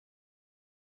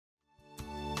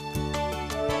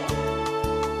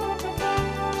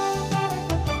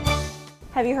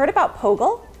Have you heard about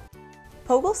Pogil?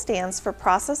 Pogil stands for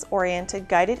Process-Oriented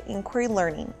Guided Inquiry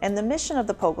Learning, and the mission of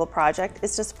the Pogil project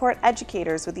is to support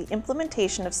educators with the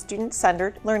implementation of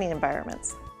student-centered learning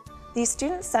environments. These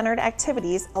student-centered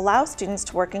activities allow students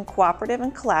to work in cooperative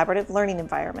and collaborative learning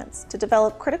environments to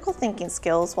develop critical thinking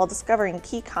skills while discovering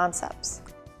key concepts.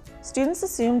 Students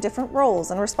assume different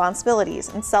roles and responsibilities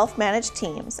in self-managed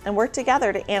teams and work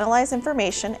together to analyze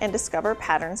information and discover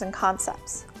patterns and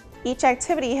concepts. Each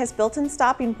activity has built-in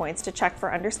stopping points to check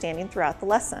for understanding throughout the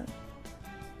lesson.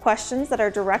 Questions that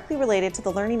are directly related to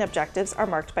the learning objectives are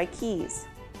marked by keys.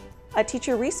 A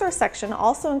teacher resource section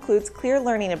also includes clear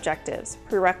learning objectives,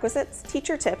 prerequisites,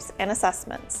 teacher tips, and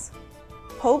assessments.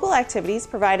 Pogil activities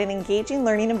provide an engaging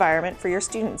learning environment for your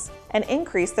students and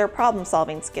increase their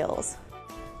problem-solving skills.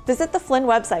 Visit the Flynn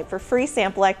website for free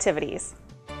sample activities.